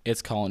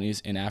its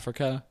colonies in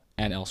Africa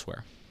and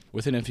elsewhere.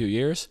 Within a few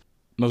years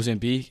of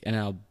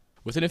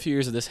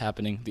this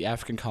happening, the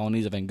African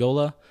colonies of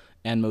Angola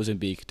and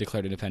Mozambique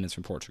declared independence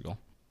from Portugal.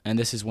 And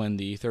this is when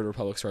the Third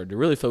Republic started to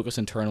really focus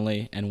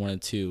internally and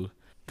wanted to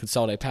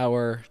consolidate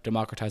power,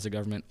 democratize the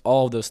government,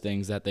 all of those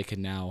things that they could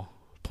now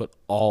put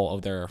all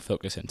of their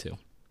focus into.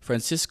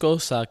 Francisco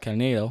Sá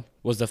Carneiro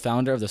was the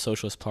founder of the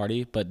Socialist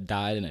Party, but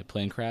died in a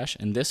plane crash,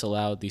 and this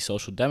allowed the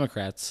Social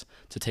Democrats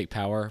to take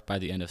power by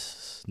the end of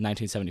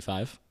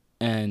 1975.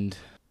 And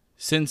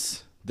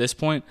since this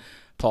point,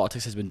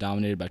 politics has been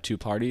dominated by two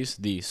parties,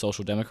 the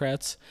Social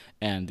Democrats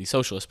and the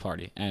Socialist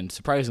Party. And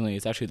surprisingly,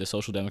 it's actually the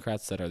Social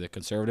Democrats that are the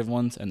conservative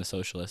ones and the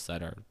Socialists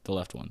that are the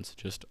left ones,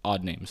 just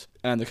odd names.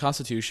 And the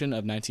Constitution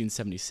of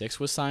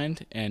 1976 was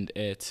signed, and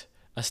it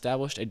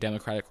established a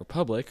democratic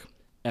republic,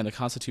 and the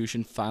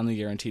Constitution finally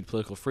guaranteed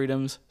political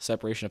freedoms,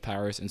 separation of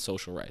powers, and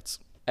social rights.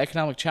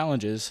 Economic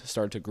challenges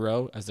started to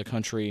grow as the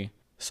country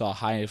saw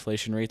high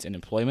inflation rates and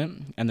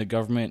employment, and the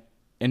government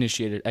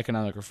initiated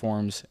economic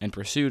reforms and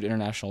pursued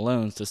international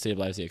loans to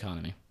stabilize the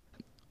economy.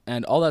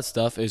 And all that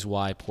stuff is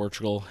why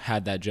Portugal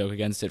had that joke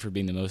against it for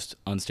being the most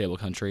unstable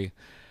country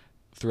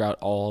throughout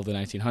all of the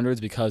 1900s,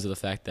 because of the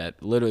fact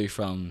that literally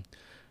from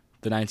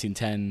the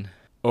 1910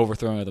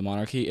 overthrowing of the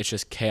monarchy, it's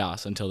just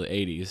chaos until the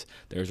 80s.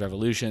 There's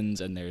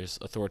revolutions and there's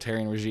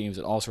authoritarian regimes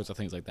and all sorts of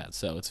things like that.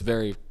 So it's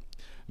very,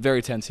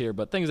 very tense here,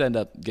 but things end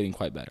up getting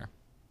quite better.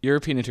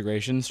 European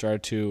integration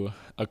started to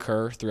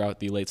occur throughout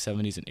the late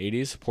 70s and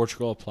 80s.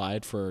 Portugal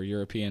applied for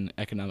European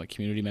Economic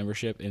Community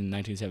membership in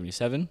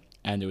 1977,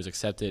 and it was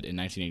accepted in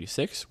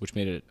 1986, which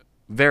made it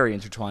very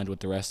intertwined with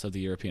the rest of the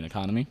European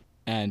economy.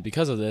 And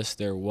because of this,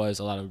 there was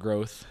a lot of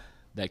growth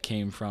that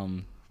came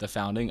from the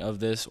founding of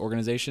this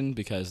organization,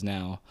 because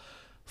now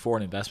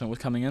foreign investment was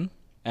coming in.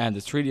 And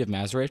the Treaty of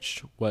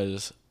Maastricht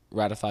was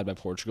ratified by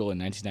Portugal in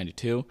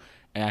 1992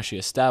 and actually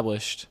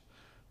established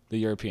the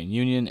European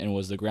Union and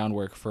was the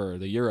groundwork for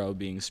the euro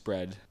being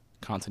spread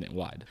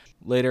continent-wide.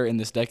 Later in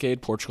this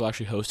decade, Portugal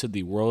actually hosted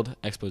the World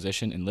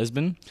Exposition in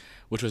Lisbon,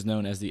 which was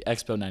known as the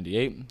Expo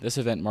 98. This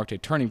event marked a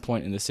turning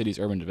point in the city's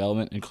urban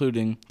development,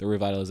 including the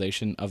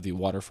revitalization of the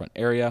waterfront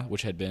area,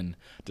 which had been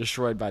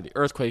destroyed by the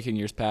earthquake in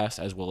years past,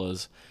 as well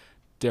as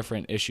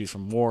different issues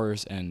from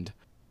wars and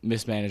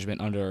mismanagement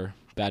under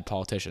bad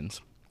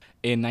politicians.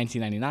 In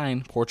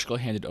 1999, Portugal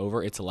handed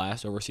over its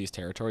last overseas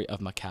territory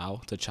of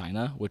Macau to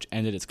China, which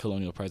ended its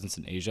colonial presence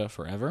in Asia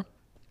forever.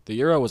 The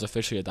euro was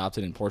officially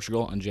adopted in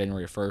Portugal on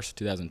January 1st,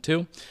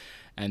 2002,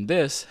 and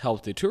this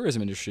helped the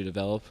tourism industry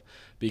develop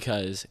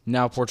because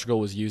now Portugal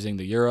was using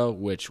the euro,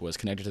 which was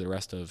connected to the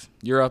rest of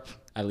Europe,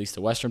 at least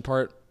the western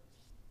part,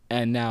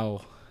 and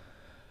now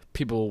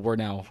people were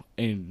now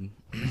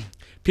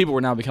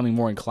becoming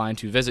more inclined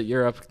to visit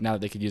Europe now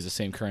that they could use the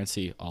same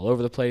currency all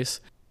over the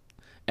place.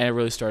 And it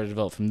really started to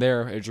develop from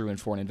there. It drew in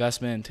foreign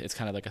investment. It's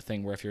kind of like a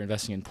thing where if you're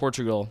investing in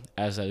Portugal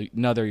as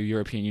another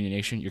European Union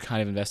nation, you're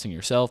kind of investing in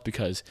yourself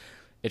because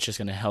it's just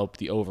going to help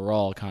the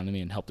overall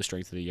economy and help the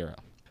strength of the euro.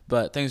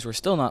 But things were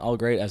still not all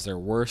great, as there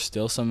were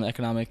still some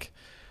economic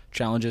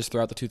challenges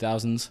throughout the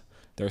 2000s.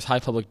 There was high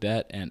public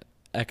debt and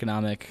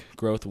economic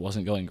growth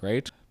wasn't going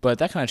great. But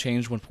that kind of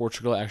changed when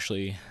Portugal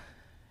actually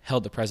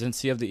held the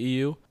presidency of the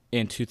EU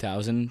in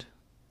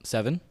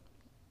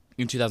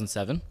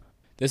 2007.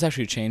 This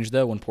actually changed,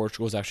 though, when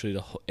Portugal was actually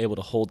able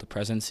to hold the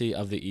presidency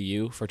of the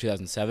EU for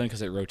 2007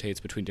 because it rotates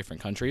between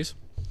different countries.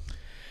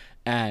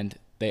 And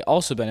they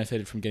also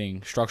benefited from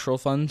getting structural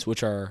funds,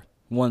 which are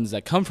ones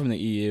that come from the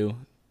EU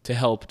to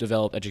help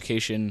develop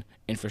education,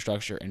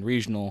 infrastructure, and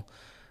regional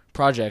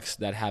projects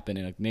that happen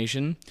in a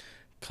nation.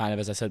 Kind of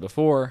as I said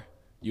before,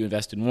 you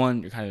invest in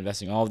one, you're kind of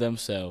investing all of them.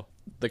 So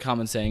the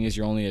common saying is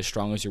you're only as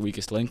strong as your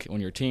weakest link on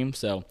your team.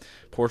 So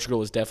Portugal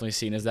was definitely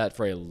seen as that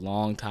for a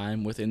long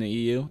time within the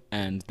EU,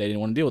 and they didn't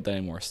want to deal with that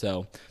anymore.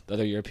 So the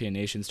other European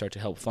nations start to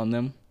help fund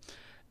them,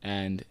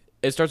 and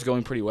it starts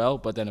going pretty well.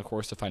 But then, of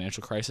course, the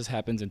financial crisis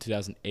happens in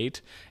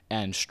 2008,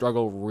 and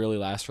struggle really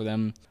lasts for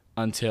them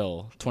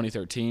until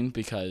 2013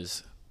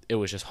 because it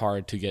was just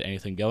hard to get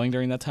anything going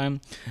during that time.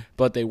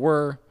 But they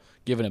were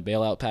given a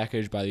bailout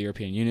package by the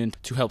European Union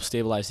to help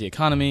stabilize the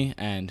economy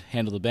and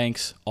handle the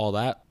banks, all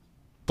that.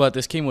 But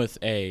this came with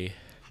a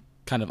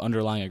kind of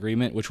underlying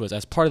agreement, which was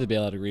as part of the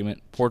bailout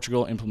agreement,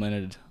 Portugal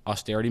implemented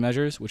austerity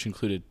measures, which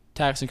included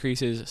tax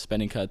increases,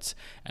 spending cuts,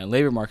 and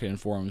labor market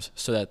reforms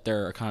so that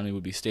their economy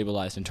would be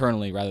stabilized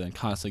internally rather than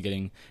constantly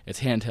getting its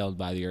hand held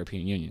by the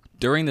European Union.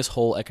 During this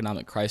whole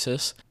economic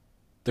crisis,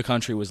 the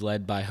country was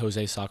led by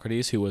José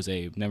Sócrates, who was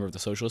a member of the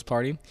Socialist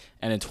Party,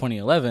 and in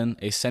 2011,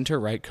 a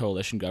center-right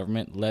coalition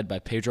government led by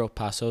Pedro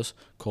Passos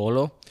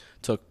Coelho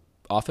took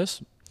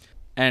office.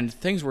 And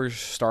things were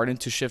starting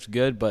to shift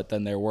good, but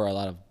then there were a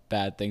lot of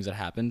bad things that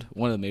happened.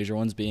 One of the major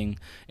ones being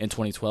in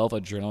 2012,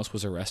 a journalist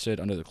was arrested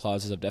under the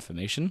clauses of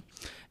defamation,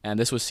 and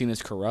this was seen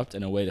as corrupt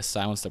and a way to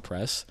silence the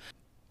press.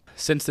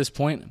 Since this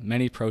point,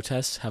 many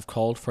protests have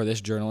called for this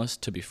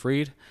journalist to be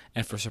freed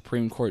and for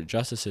Supreme Court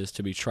justices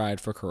to be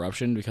tried for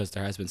corruption because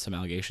there has been some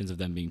allegations of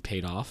them being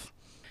paid off.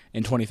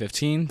 In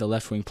 2015, the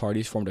left-wing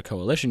parties formed a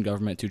coalition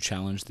government to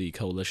challenge the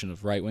coalition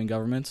of right-wing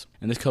governments,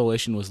 and this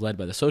coalition was led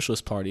by the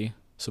Socialist Party,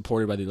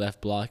 supported by the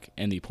Left Bloc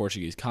and the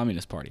Portuguese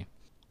Communist Party.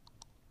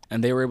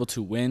 And they were able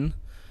to win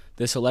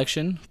this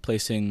election,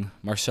 placing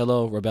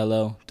Marcelo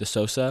Rebelo de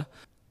Sousa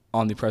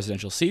on the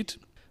presidential seat,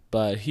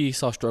 but he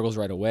saw struggles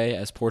right away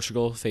as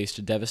Portugal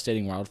faced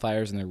devastating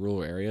wildfires in their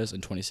rural areas in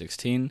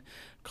 2016,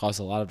 caused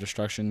a lot of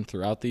destruction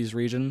throughout these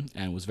regions,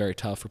 and was very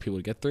tough for people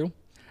to get through.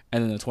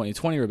 And in the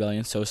 2020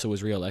 rebellion, Sousa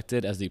was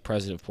re-elected as the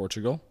president of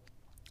Portugal.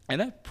 And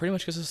that pretty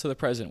much gets us to the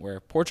present, where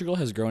Portugal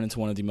has grown into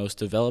one of the most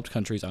developed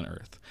countries on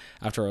earth.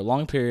 After a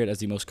long period as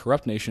the most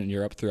corrupt nation in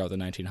Europe throughout the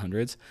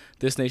 1900s,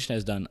 this nation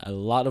has done a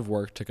lot of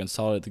work to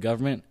consolidate the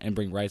government and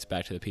bring rights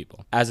back to the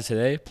people. As of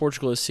today,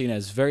 Portugal is seen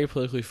as very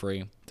politically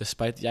free,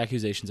 despite the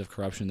accusations of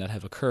corruption that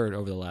have occurred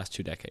over the last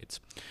 2 decades.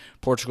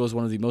 Portugal is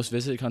one of the most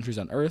visited countries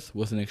on earth,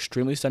 with an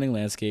extremely stunning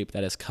landscape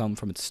that has come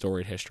from its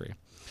storied history.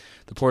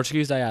 The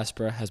Portuguese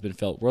diaspora has been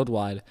felt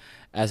worldwide,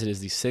 as it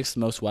is the 6th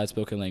most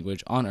widespoken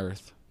language on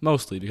earth,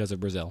 mostly because of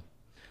Brazil.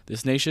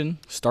 This nation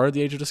started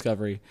the Age of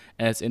Discovery,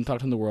 and its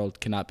impact on the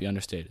world cannot be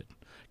understated.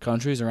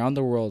 Countries around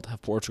the world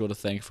have Portugal to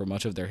thank for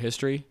much of their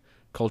history,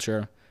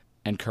 culture,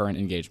 and current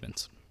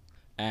engagements.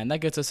 And that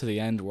gets us to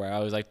the end, where I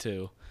always like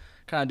to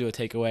kind of do a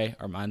takeaway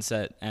or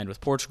mindset. And with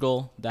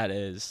Portugal, that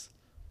is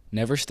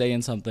never stay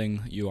in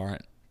something you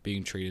aren't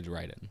being treated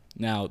right in.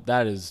 Now,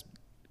 that is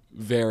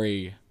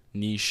very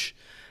niche,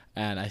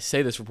 and I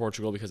say this for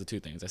Portugal because of 2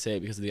 things. I say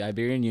it because of the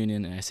Iberian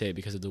Union, and I say it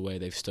because of the way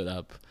they've stood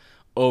up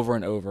over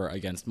and over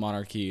against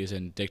monarchies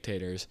and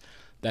dictators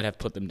that have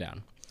put them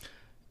down.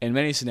 In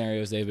many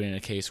scenarios, they've been in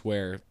a case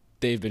where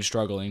they've been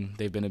struggling,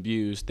 they've been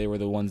abused, they were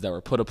the ones that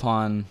were put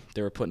upon,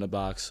 they were put in a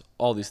box,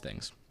 all these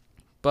things.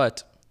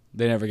 But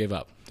they never gave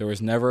up. There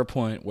was never a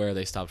point where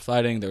they stopped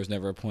fighting. There was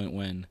never a point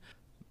when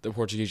the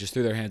Portuguese just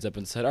threw their hands up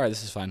and said, all right,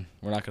 this is fine.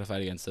 We're not going to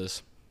fight against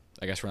this.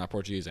 I guess we're not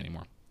Portuguese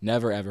anymore.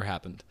 Never, ever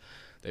happened.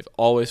 They've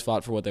always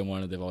fought for what they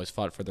wanted. They've always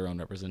fought for their own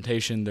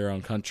representation, their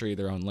own country,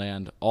 their own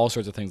land, all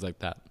sorts of things like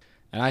that.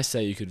 And I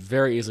say you could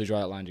very easily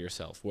draw that line to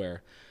yourself,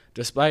 where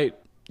despite,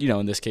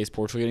 in this case,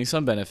 Portugal getting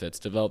some benefits,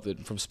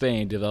 development from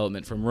Spain,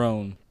 development from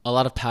Rome, a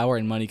lot of power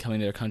and money coming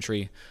to their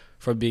country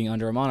from being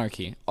under a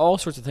monarchy, all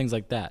sorts of things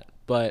like that.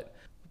 But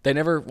they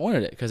never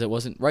wanted it because it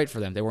wasn't right for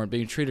them. They weren't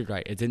being treated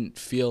right. It didn't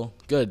feel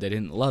good. They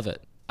didn't love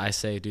it. I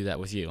say do that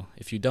with you.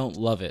 If you don't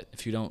love it,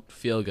 if you don't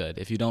feel good,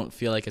 if you don't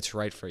feel like it's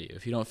right for you,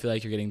 if you don't feel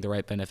like you're getting the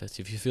right benefits,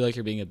 if you feel like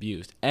you're being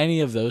abused,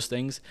 any of those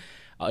things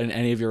in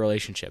any of your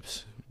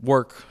relationships,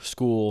 work,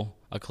 school,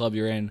 a club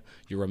you're in,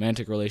 your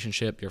romantic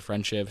relationship, your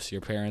friendships, your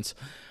parents,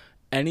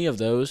 any of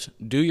those,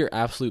 do your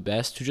absolute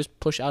best to just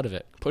push out of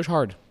it. Push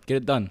hard. Get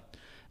it done.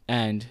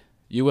 And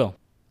you will.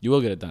 You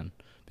will get it done.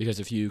 Because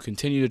if you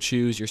continue to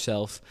choose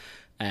yourself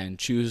and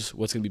choose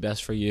what's going to be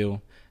best for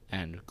you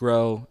and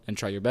grow and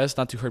try your best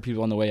not to hurt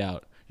people on the way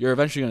out, you're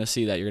eventually going to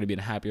see that you're going to be in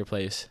a happier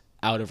place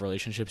out of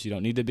relationships you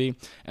don't need to be.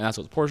 And that's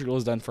what Portugal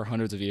has done for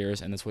hundreds of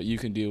years, and that's what you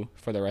can do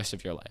for the rest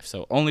of your life.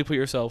 So only put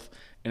yourself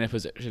in a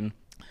position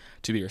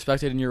to be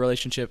respected in your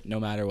relationship, no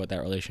matter what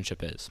that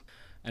relationship is.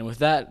 And with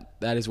that,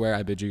 that is where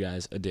I bid you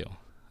guys adieu.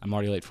 I'm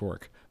already late for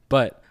work,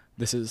 but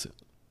this is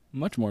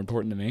much more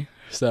important to me.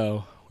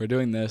 So we're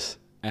doing this,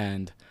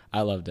 and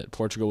I loved it.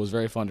 Portugal was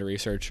very fun to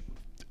research.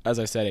 As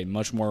I said, a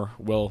much more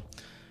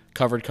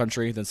well-covered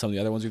country than some of the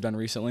other ones we've done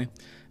recently.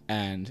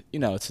 And,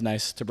 it's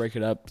nice to break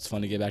it up. It's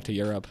fun to get back to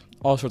Europe,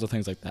 all sorts of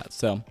things like that.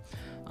 So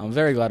I'm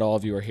very glad all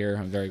of you are here.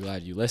 I'm very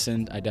glad you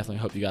listened. I definitely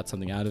hope you got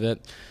something out of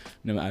it,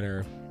 no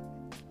matter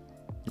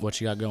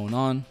what you got going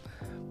on.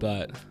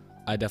 But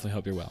I definitely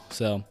hope you're well.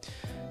 So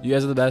you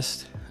guys are the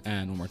best.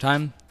 And one more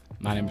time,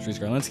 my name is Reese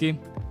Garlinsky.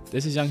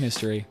 This is Young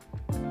History.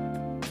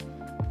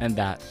 And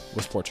that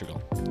was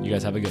Portugal. You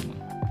guys have a good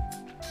one.